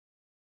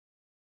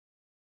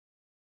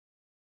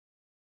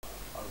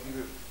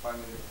5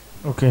 minutes.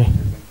 Okay.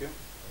 Thank you.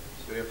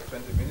 So you have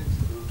 20 minutes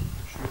to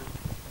shoot.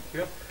 Thank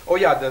you. Oh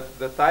yeah,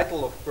 the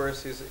title of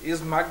course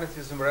is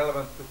magnetism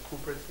relevant to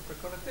CUPRATE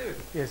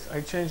superconductivity? Yes,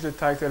 I changed the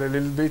title a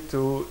little bit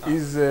to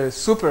Is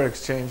super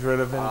exchange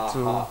relevant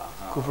to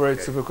CUPRATE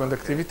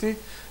superconductivity?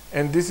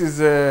 And this is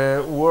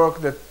a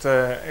work that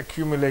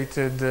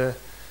accumulated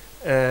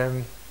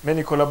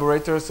many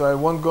collaborators, so I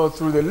won't go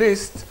through the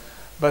list,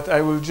 but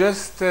I will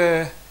just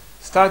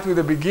start with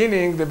the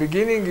beginning. The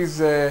beginning is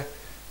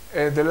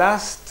the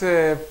last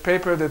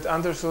paper that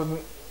Anderson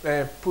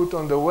put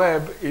on the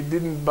web. It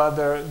didn't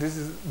bother, this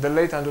is the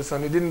late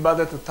Anderson, he didn't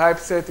bother to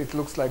typeset, it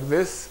looks like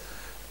this.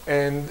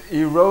 And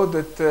he wrote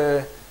that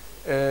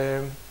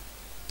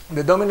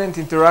the dominant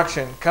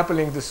interaction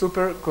coupling the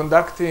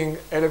superconducting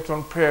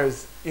electron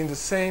pairs in the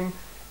same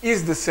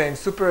is the same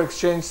super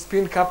exchange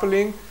spin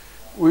coupling,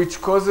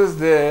 which causes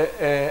the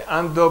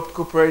undoped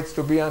cuprates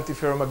to be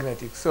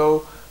antiferromagnetic.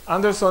 So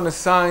Anderson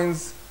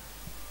assigns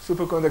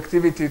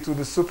superconductivity to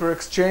the super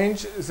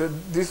exchange. So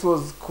this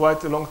was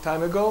quite a long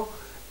time ago.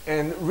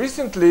 And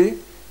recently,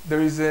 there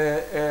is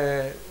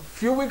a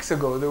few weeks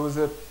ago, there was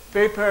a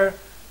paper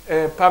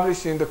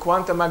published in the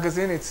Quanta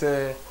magazine. It's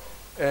a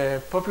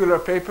popular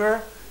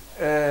paper.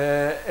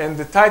 And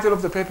the title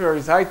of the paper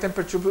is High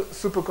Temperature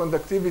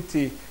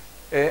Superconductivity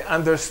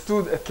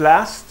Understood at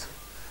Last.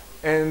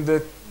 And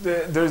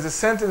there is a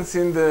sentence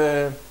in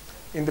the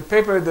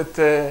paper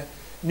that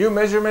new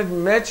measurement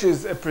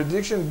matches a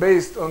prediction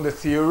based on the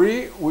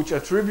theory which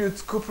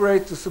attributes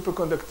cuprate to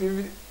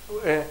superconductivity,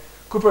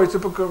 cuprate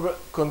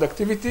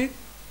superconductivity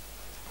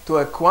to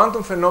a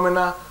quantum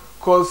phenomena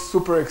called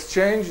super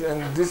exchange.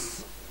 And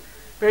this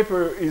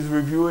paper is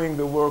reviewing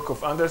the work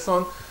of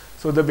Anderson.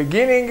 So the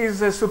beginning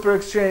is a super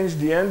exchange,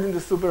 the end in the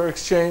super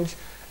exchange.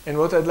 And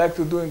what I'd like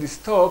to do in this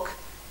talk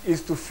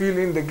is to fill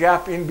in the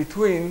gap in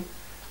between.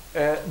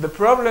 The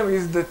problem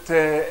is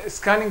that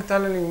scanning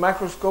tunneling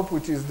microscope,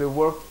 which is the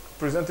work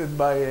presented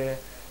by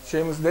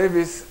Seamus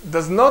Davis,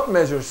 does not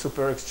measure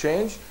super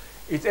exchange.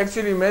 It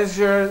actually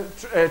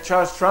measures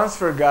charge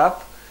transfer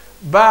gap,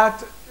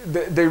 but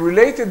they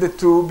related the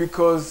two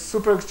because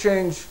super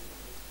exchange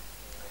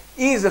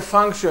is a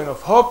function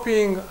of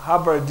hopping,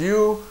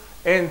 Hubbard-U,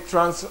 and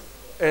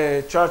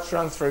charge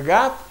transfer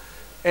gap.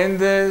 And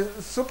the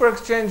super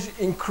exchange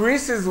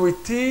increases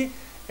with T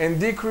and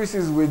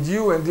decreases with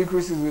U and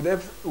decreases with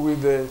F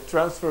with the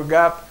transfer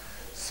gap.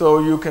 So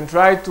you can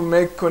try to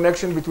make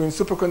connection between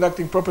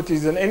superconducting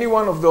properties and any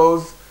one of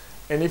those.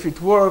 And if it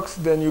works,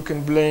 then you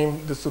can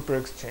blame the super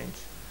exchange.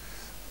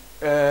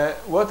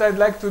 What I'd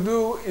like to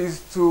do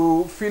is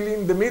to fill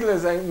in the middle,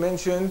 as I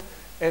mentioned,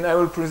 and I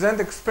will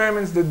present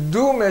experiments that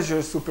do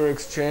measure super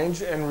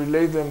exchange and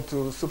relate them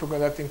to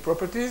superconducting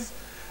properties.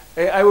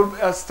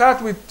 I'll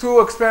start with two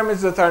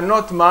experiments that are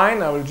not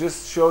mine. I will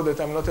just show that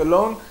I'm not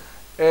alone.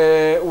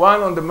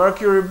 One on the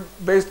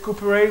mercury-based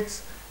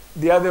cuprates,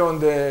 the other on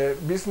the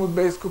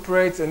bismuth-based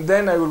cuprates, and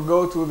then I will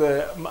go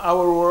to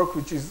our work,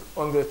 which is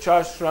on the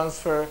charge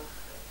transfer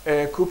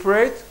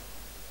cuprate.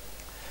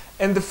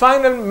 And the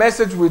final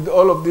message with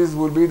all of this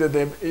will be that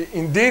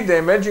indeed the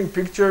emerging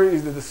picture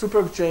is that the super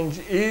exchange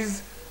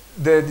is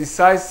the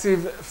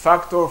decisive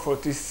factor for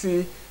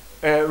Tc,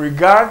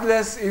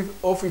 regardless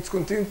of its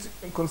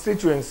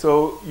constituents.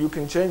 So you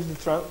can change the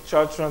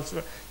charge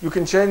transfer, you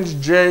can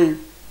change J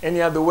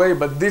any other way,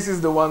 but this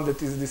is the one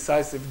that is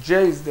decisive.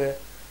 J is the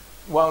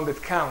one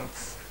that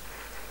counts.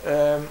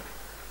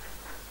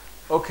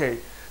 Okay,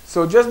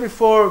 so just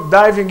before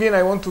diving in,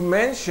 I want to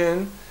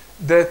mention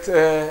that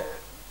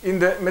in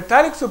the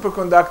metallic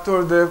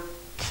superconductor, the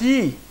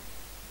key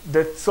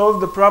that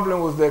solved the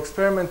problem was the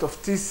experiment of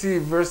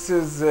Tc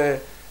versus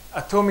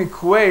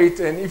atomic weight.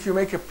 And if you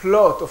make a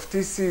plot of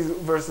Tc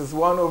versus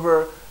 1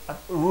 over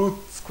root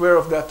square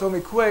of the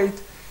atomic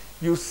weight,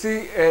 you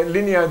see a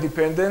linear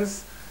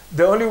dependence.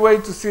 The only way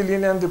to see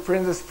linear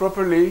dependence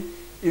properly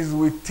is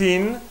with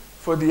tin.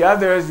 For the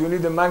others, you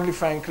need a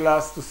magnifying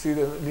glass to see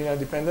the linear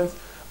dependence.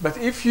 But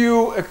if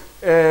you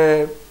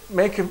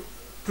make a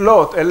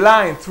plot, a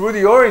line through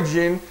the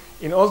origin,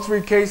 in all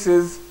three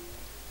cases,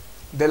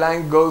 the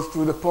line goes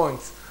through the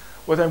points.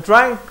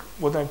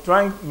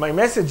 My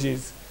message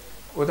is,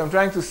 what I'm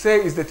trying to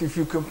say is that if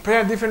you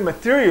compare different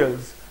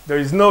materials, there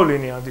is no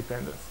linear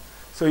dependence.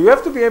 So you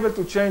have to be able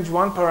to change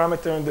one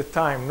parameter at a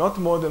time, not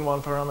more than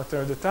one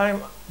parameter at a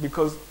time,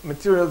 because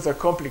materials are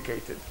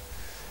complicated.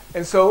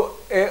 And so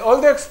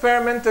all the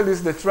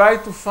experimentalists that try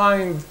to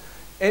find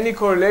any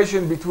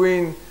correlation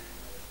between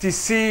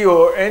Tc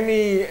or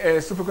any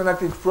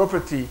superconducting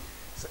property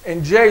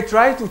and J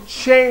try to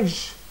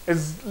change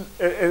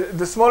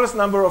the smallest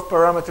number of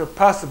parameters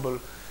possible.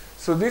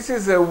 So this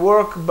is a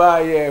work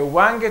by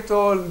Wang et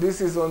al. This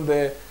is on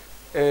the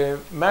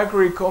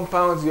mercury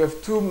compounds. You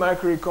have two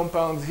mercury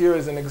compounds here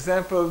as an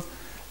example.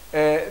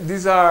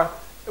 These are,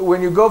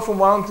 when you go from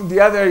one to the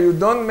other, you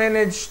don't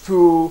manage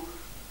to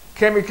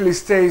chemically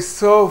stay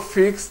so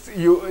fixed.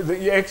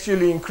 You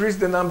actually increase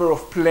the number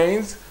of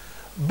planes,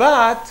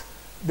 but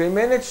they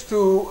managed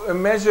to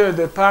measure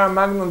the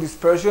paramagnon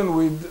dispersion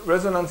with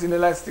resonance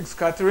inelastic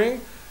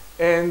scattering.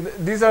 And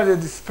these are the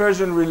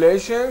dispersion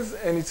relations,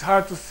 and it's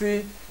hard to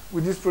see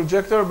with this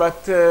projector,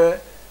 but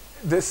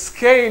the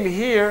scale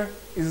here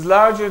is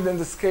larger than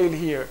the scale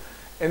here.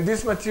 And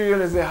this material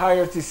has a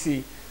higher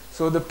Tc.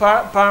 So the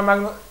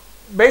paramagnon,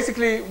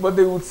 basically what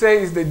they would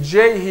say is the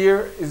J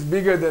here is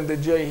bigger than the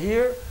J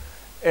here,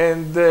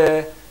 and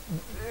the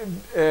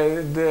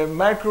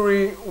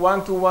mercury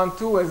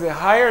 1212 has a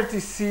higher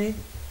Tc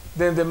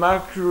than the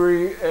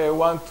mercury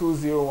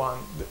 1201.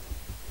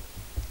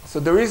 So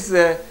there is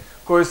a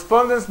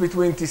correspondence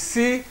between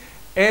Tc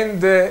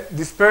and the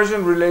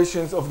dispersion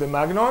relations of the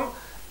magnon,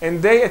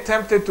 and they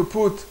attempted to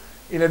put,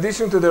 in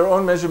addition to their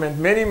own measurement,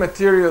 many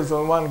materials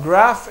on one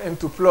graph and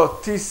to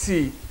plot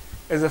Tc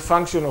as a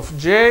function of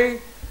J,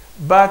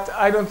 but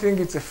I don't think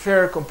it's a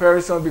fair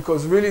comparison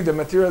because really the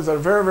materials are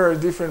very, very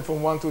different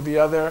from one to the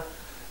other.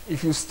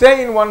 If you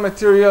stay in one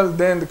material,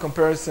 then the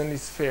comparison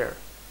is fair.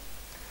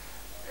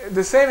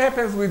 The same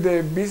happens with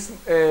the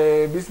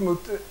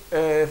bismuth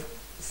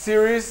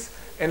series,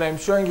 and I'm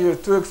showing you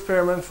two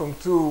experiments from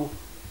two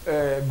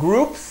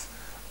groups.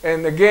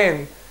 And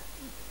again,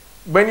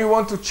 when you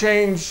want to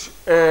change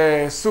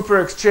super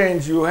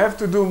exchange, you have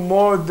to do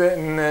more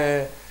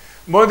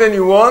than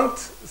you want.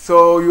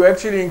 So you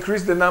actually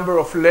increase the number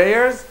of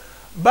layers.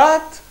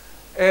 But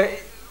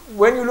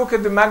when you look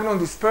at the magnon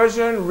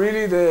dispersion,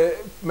 really the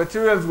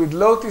materials with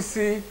low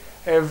Tc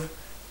have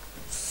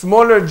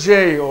smaller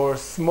J or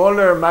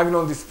smaller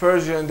magnon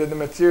dispersion than the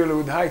material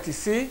with high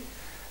Tc.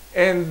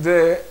 And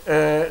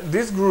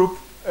this group,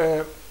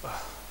 the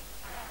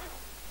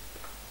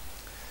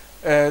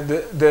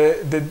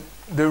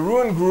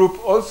Ruan group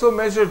also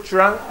measured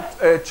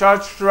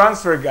charge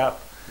transfer gap.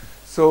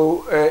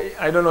 So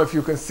I don't know if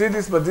you can see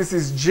this, but this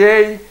is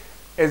J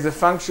as a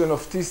function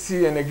of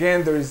Tc, and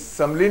again there is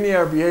some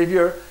linear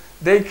behavior.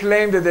 They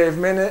claim that they have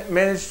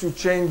managed to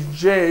change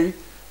J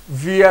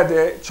via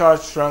the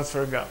charge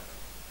transfer gap.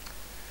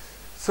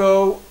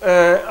 So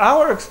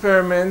our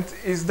experiment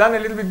is done a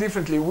little bit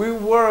differently. We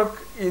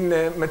work in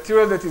a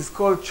material that is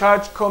called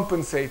charge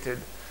compensated.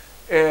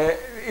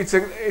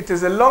 It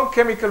is a long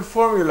chemical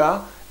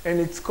formula, and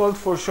it's called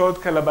for short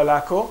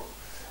Calabalacco.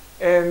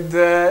 And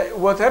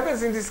what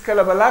happens in this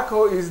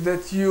Calabalacco is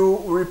that you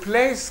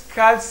replace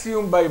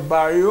calcium by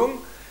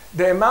barium.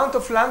 The amount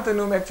of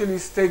lanthanum actually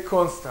stays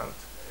constant.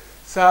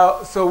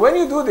 So when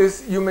you do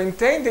this, you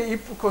maintain the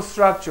epochal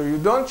structure. You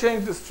don't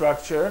change the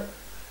structure.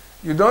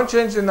 You don't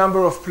change the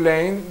number of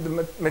planes.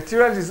 The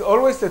material is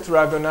always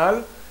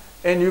tetragonal,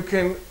 and you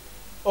can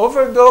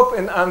overdope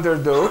and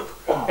underdope,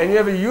 and you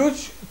have a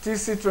huge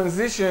Tc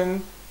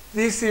transition,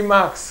 Tc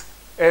max,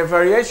 a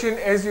variation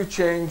as you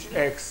change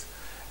X.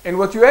 And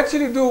what you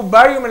actually do,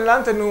 barium and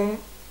lanthanum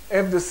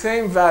have the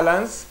same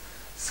valence,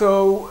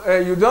 so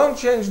you don't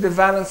change the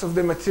valence of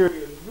the material.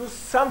 You do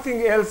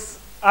something else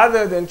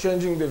other than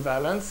changing the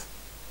valence.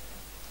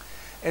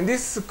 And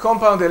this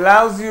compound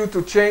allows you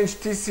to change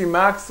Tc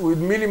max with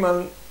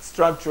minimal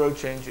structural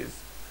changes.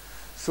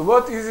 So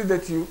what is it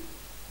that you...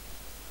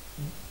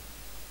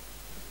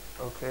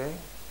 Okay.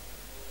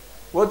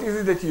 What is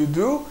it that you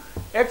do?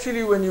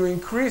 Actually, when you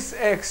increase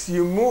X,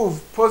 you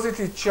move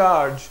positive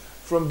charge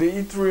from the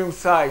yttrium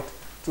side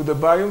to the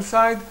barium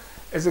side.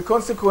 As a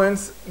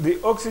consequence, the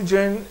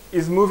oxygen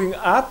is moving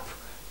up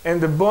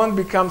and the bond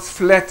becomes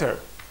flatter.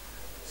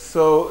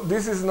 So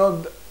this is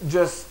not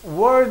just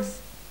words.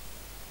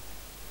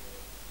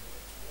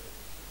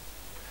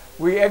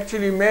 We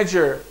actually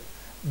measure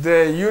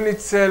the unit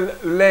cell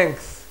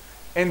length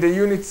and the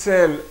unit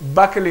cell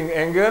buckling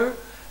angle,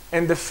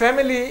 and the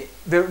family,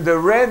 the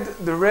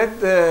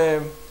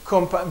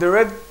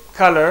red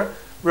color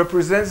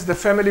represents the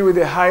family with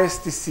the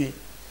highest Tc.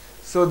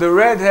 So the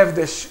red have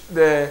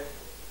the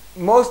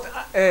most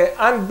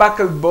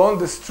unbuckled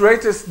bond, the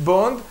straightest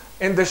bond,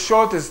 and the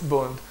shortest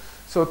bond.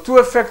 So two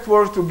effects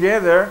work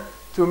together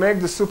to make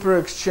the super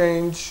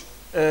exchange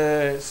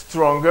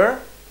stronger.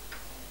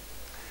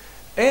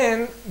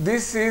 And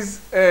this is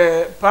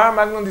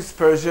paramagnon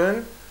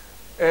dispersion.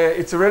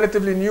 It's a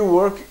relatively new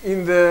work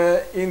in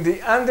the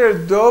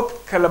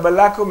underdoped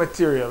Calabalacco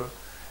material.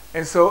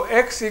 And so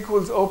X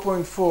equals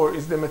 0.4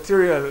 is the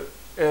material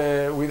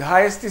with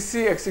highest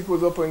Tc, X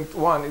equals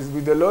 0.1 is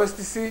with the lowest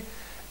Tc.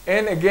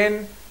 And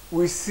again,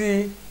 we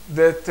see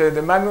that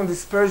the magnon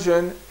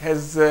dispersion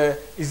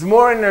is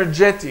more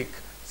energetic.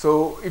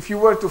 So if you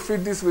were to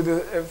fit this with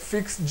a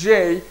fixed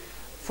J,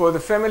 for the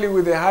family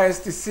with the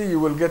highest Tc, you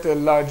will get a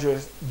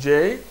larger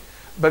J.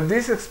 But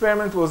this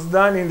experiment was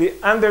done in the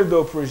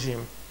underdope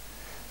regime.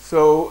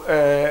 So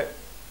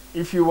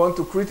if you want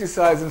to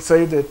criticize and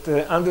say that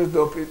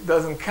underdope it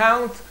doesn't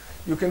count,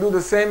 you can do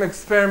the same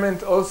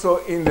experiment also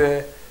in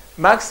the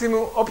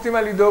maximum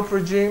optimally doped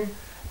regime.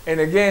 And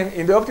again,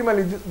 in the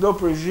optimally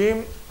doped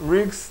regime,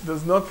 RIGS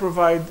does not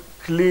provide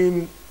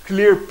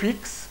clear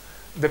peaks.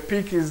 The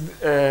peak is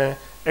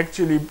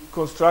actually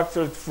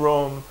constructed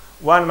from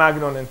one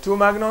magnon and two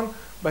magnon,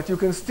 but you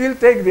can still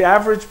take the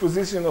average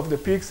position of the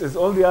peaks as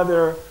all the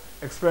other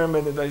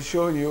experiments that I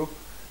showed you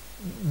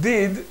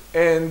did,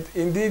 and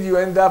indeed you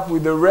end up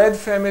with the red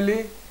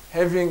family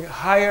having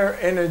higher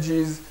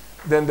energies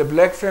than the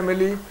black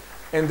family,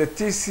 and the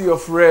Tc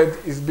of red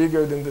is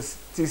bigger than the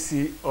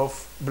Tc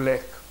of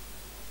black.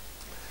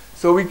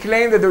 So we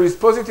claim that there is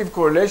positive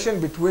correlation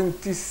between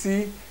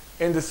Tc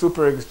and the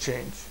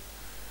super-exchange.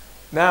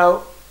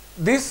 Now,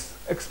 this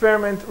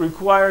experiment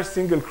requires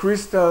single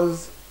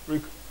crystals,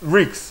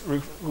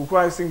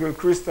 requires single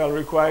crystal,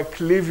 require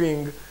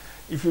cleaving.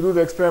 If you do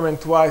the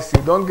experiment twice,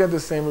 you don't get the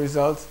same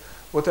results.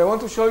 What I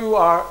want to show you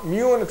are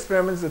muon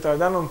experiments that are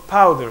done on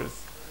powders.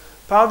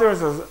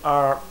 Powders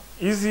are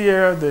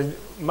easier, they're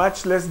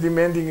much less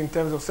demanding in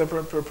terms of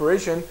separate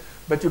preparation,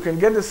 but you can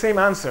get the same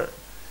answer.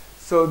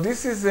 So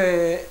this is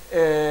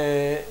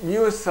a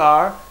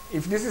mu-SR.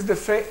 If this is the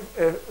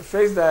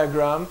phase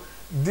diagram,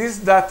 this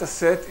data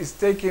set is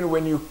taken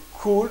when you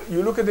cool.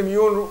 You look at the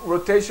muon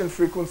rotation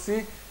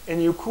frequency,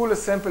 and you cool a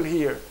sample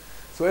here.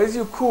 So as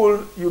you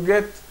cool, you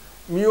get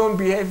muon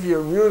behavior,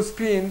 muon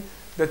spin,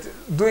 that's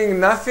doing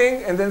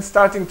nothing and then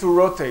starting to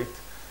rotate.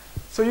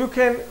 So you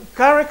can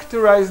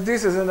characterize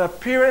this as an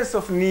appearance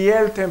of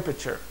Néel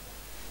temperature.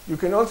 You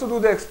can also do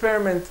the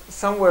experiment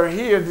somewhere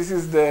here. This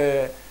is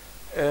the,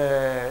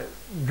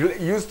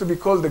 used to be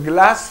called the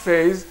glass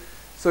phase.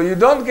 So you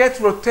don't get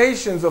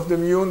rotations of the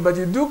muon, but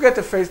you do get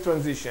a phase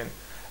transition.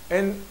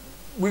 And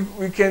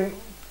we can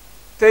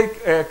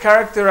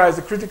characterize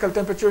the critical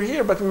temperature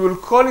here, but we will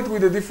call it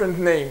with a different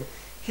name.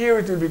 Here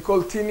it will be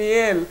called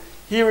T-Néel.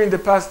 Here in the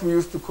past we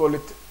used to call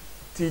it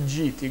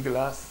Tg,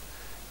 T-glass.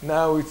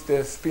 Now it's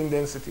the spin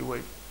density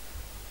wave.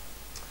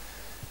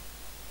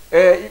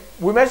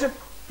 We measured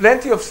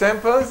plenty of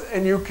samples,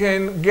 and you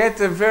can get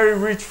a very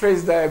rich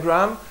phase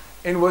diagram.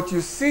 And what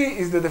you see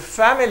is that the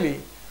family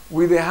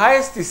with the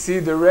highest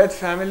Tc, the red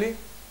family,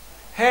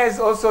 has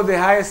also the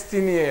highest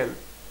T-Néel.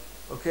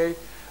 Okay?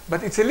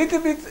 But it's a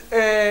little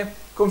bit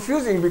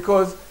confusing,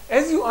 because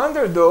as you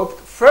underdoped,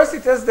 first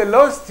it has the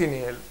lowest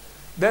T-Néel.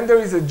 Then there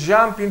is a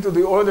jump into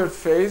the ordered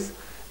phase,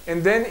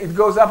 and then it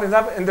goes up,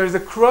 and there's a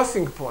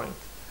crossing point.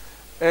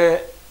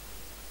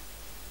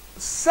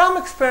 Some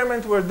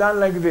experiments were done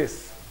like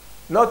this.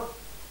 Not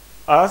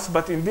us,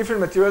 but in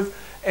different materials.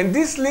 And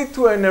this led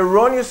to an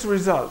erroneous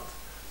result.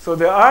 So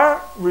there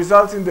are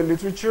results in the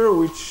literature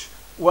which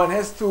one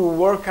has to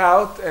work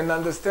out and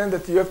understand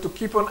that you have to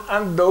keep on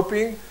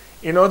undoping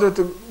in order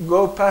to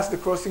go past the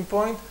crossing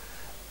point.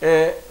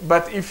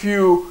 But if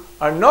you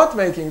are not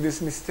making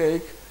this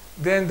mistake,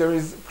 then there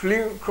is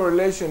clear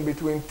correlation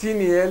between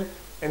T-Néel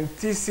and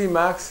Tc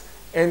max,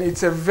 and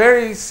it's a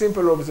very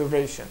simple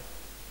observation.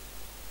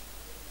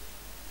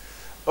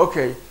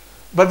 Okay,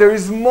 but there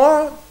is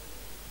more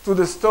to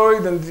the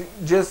story than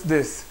just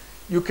this.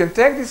 You can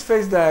take this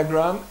phase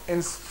diagram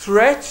and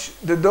stretch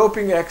the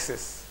doping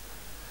axis.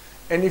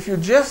 And if you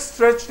just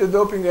stretch the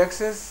doping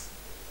axis,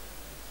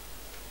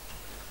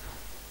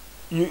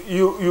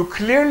 you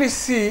clearly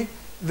see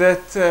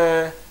that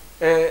the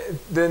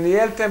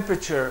Néel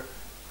temperature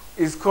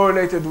is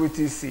correlated with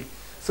Tc.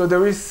 So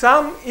there is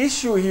some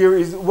issue here,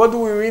 is what do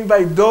we mean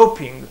by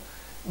doping?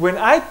 When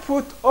I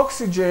put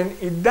oxygen,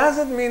 it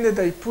doesn't mean that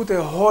I put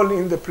a hole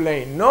in the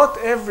plane. Not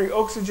every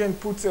oxygen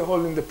puts a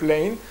hole in the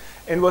plane.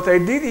 And what I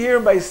did here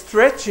by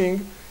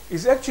stretching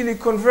is actually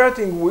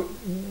converting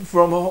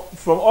from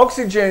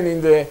oxygen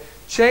in the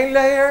chain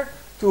layer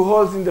to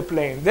holes in the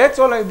plane. That's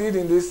all I did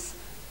in this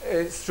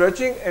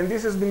stretching, and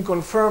this has been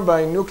confirmed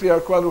by nuclear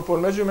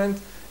quadrupole measurement,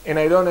 and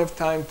I don't have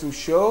time to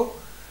show.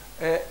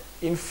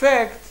 In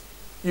fact,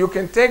 you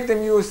can take the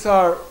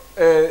mu-SR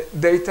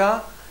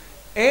data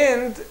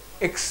and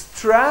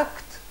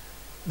extract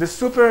the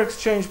super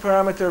exchange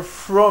parameter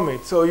from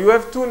it. So you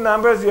have two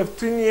numbers, you have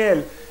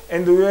T-Néel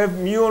and you have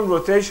muon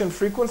rotation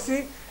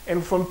frequency,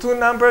 and from two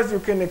numbers you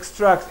can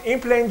extract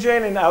in-plane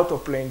J and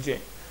out-of-plane J.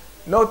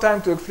 No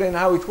time to explain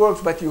how it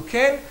works, but you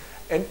can,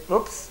 and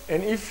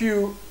if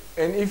you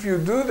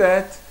do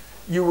that,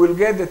 you will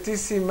get the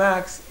Tc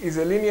max is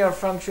a linear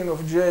function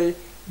of J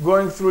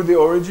going through the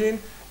origin.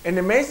 And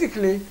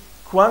amazingly,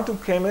 quantum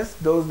chemists,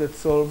 those that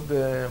solve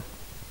the,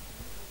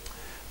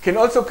 can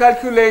also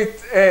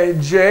calculate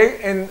J,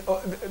 and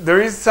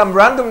there is some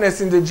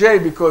randomness in the J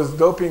because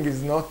doping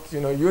is not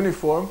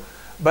uniform,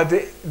 but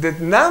the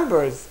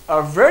numbers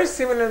are very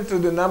similar to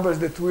the numbers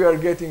that we are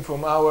getting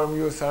from our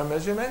mu-SR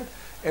measurement.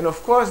 And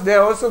of course, they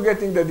are also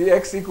getting that the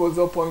x equals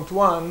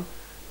 0.1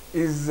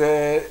 is,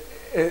 their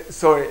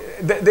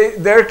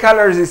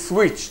colors is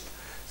switched.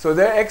 So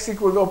their x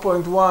equals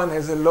 0.1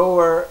 has a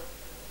lower,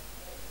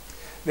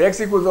 the x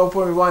equals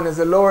 0.1 has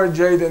a lower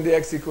J than the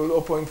x equals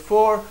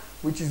 0.4,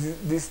 which is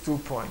these 2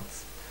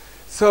 points.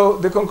 So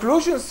the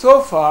conclusion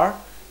so far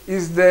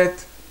is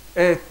that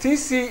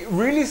Tc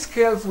really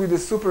scales with the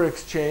super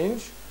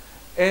exchange,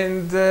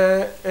 and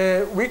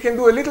we can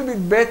do a little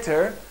bit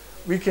better.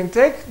 We can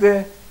take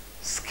the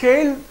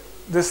scale,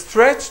 the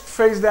stretched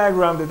phase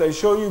diagram that I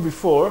showed you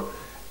before,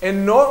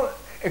 and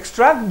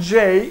extract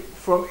J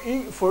for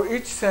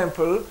each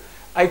sample.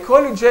 I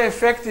call it J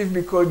effective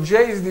because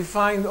J is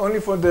defined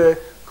only for the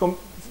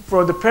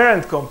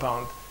parent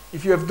compound.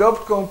 If you have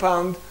doped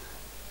compound,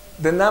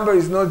 the number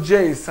is not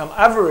J, it's some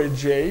average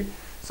J.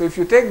 So if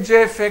you take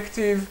J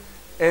effective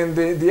and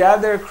the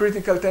other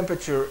critical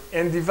temperature,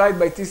 and divide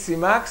by Tc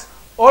max,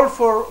 all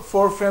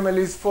four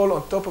families fall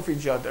on top of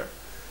each other.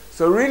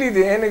 So really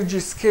the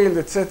energy scale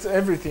that sets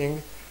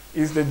everything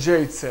is the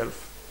J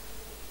itself.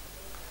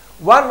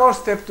 One more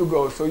step to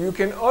go. So we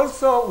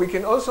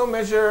can also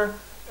measure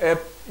a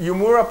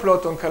Yumura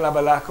plot on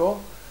Calabalako.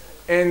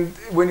 And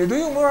when you do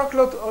Yumura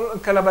plot on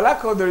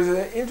Calabalako, there is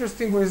an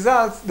interesting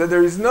result that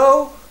there is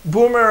no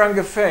boomerang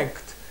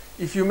effect.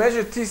 If you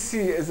measure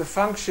Tc as a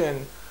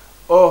function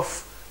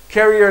of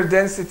carrier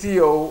density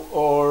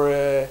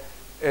or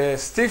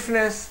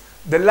stiffness,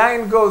 the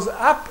line goes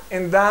up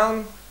and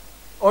down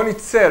on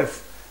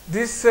itself.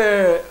 This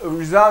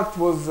result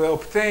was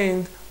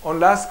obtained on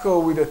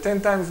LASCO with a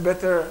 10 times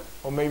better,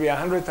 or maybe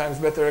 100 times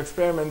better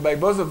experiment by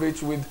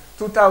Bozovic with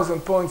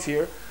 2,000 points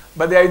here.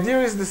 But the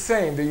idea is the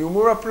same. The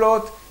Yumura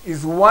plot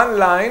is one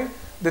line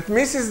that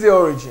misses the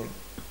origin.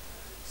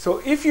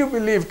 So if you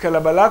believe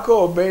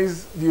Calabalako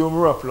obeys the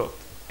Yumura plot,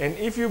 and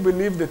if you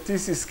believe the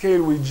Tc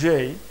scale with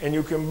J, and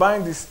you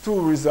combine these two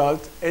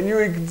results, and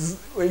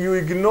you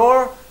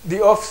ignore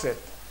the offset,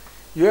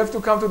 you have to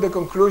come to the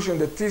conclusion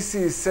that Tc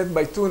is set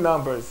by two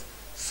numbers,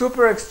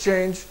 super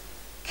exchange,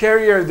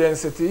 carrier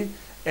density,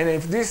 and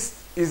if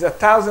this is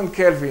 1,000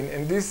 Kelvin,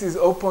 and this is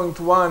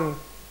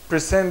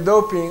 0.1%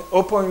 doping,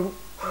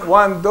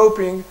 0.1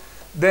 doping,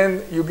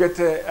 then you get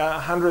a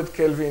 100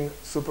 Kelvin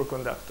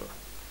superconductor.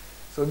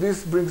 So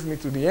this brings me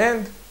to the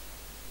end.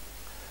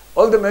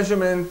 All the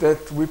measurements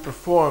that we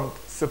performed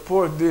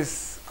support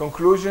this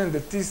conclusion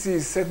that Tc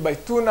is set by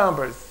two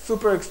numbers,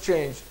 super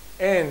exchange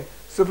and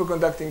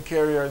superconducting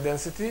carrier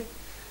density.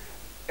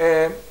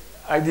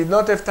 I did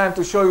not have time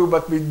to show you,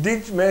 but we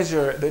did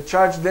measure the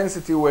charge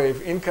density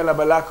wave in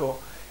Calabalako,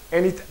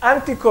 and it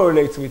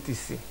anti-correlates with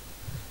Tc.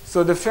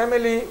 So the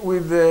family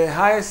with the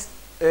highest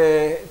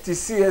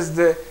Tc has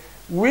the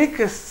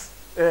weakest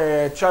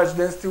charge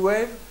density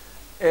wave,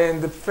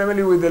 and the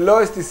family with the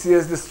lowest Tc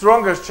has the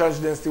strongest charge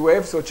density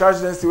wave. So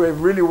charge density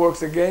wave really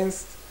works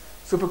against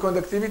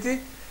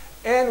superconductivity.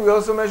 And we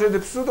also measured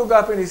the pseudo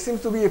gap, and it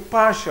seems to be a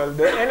partial.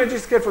 The energy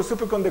scale for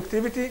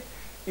superconductivity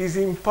is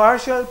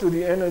impartial to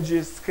the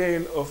energy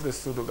scale of the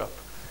pseudo gap.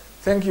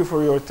 Thank you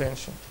for your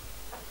attention.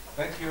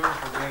 Thank you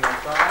for being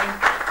on time.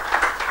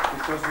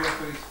 Because we have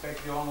to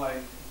respect the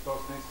online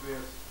talks next, we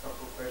have a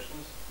couple of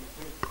questions.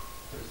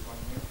 There's one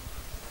here.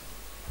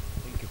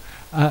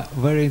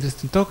 Very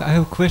interesting talk. I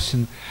have a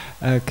question.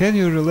 Can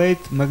you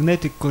relate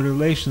magnetic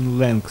correlation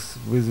lengths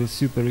with the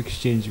super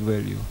exchange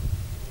value?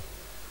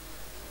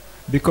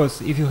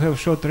 Because if you have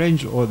short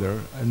range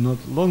order and not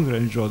long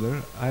range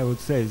order, I would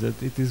say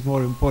that it is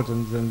more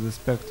important than the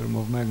spectrum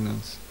of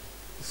magnons.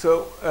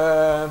 So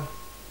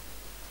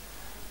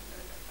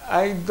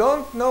I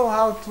don't know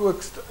how to.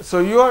 So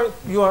you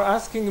are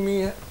asking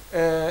me.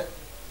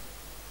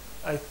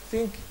 I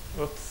think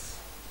what's.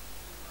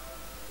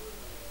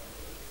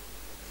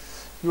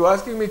 You're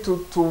asking me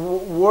to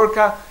work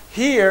out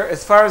here.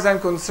 As far as I'm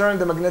concerned,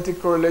 the magnetic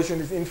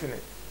correlation is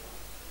infinite.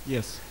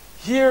 Yes.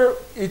 Here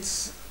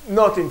it's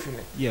not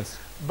infinite. Yes.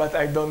 But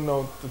I don't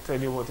know to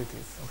tell you what it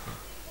is. Okay.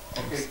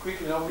 Okay,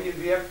 quickly now we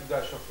have to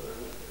dash off.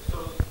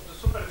 So the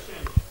super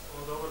exchange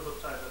on the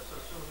overdose side, let's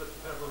assume that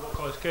you have the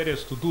localized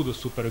carriers to do the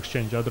super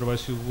exchange.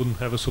 Otherwise, you wouldn't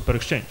have a super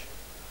exchange.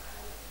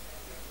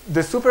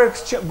 The super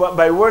exchange,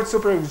 by word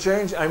super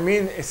exchange, I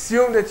mean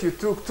assume that you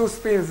took two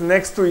spins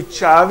next to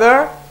each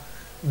other.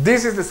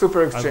 This is the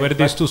super exchange. Where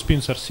these two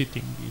spins are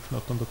sitting, if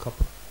not on the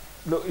couple.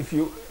 Look, if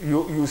you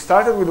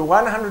started with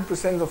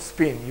 100% of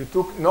spin, you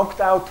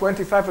knocked out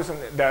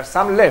 25%. There are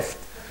some left.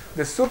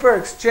 The super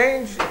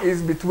exchange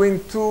is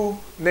between two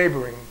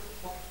neighboring.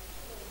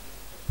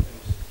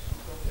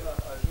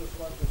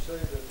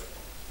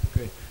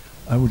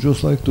 I would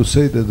just like to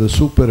say that the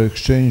super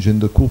exchange in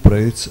the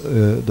CUPRATEs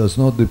does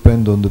not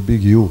depend on the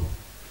big U.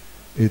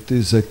 It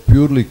is a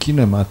purely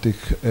kinematic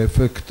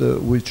effect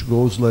which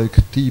goes like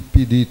T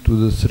PD to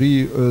the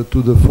 3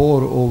 to the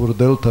 4 over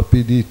delta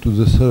PD to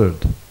the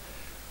 3rd.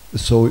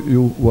 So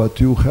what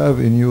you have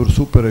in your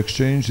super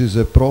exchange is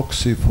a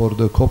proxy for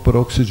the copper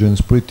oxygen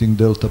splitting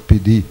delta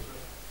PD.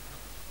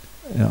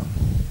 Yeah.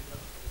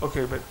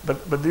 Okay,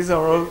 but these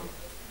are all.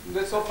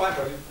 That's all fine,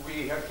 but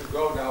we have to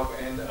go now.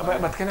 And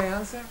but can I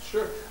answer?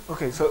 Sure.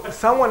 Okay, so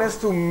someone has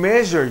to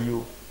measure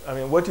you. I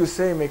mean, what you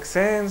say makes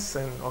sense,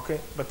 and okay,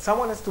 but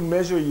someone has to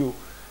measure you,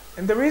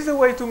 and there is a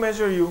way to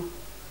measure you,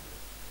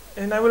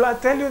 and I'll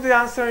tell you the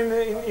answer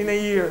in a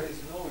year.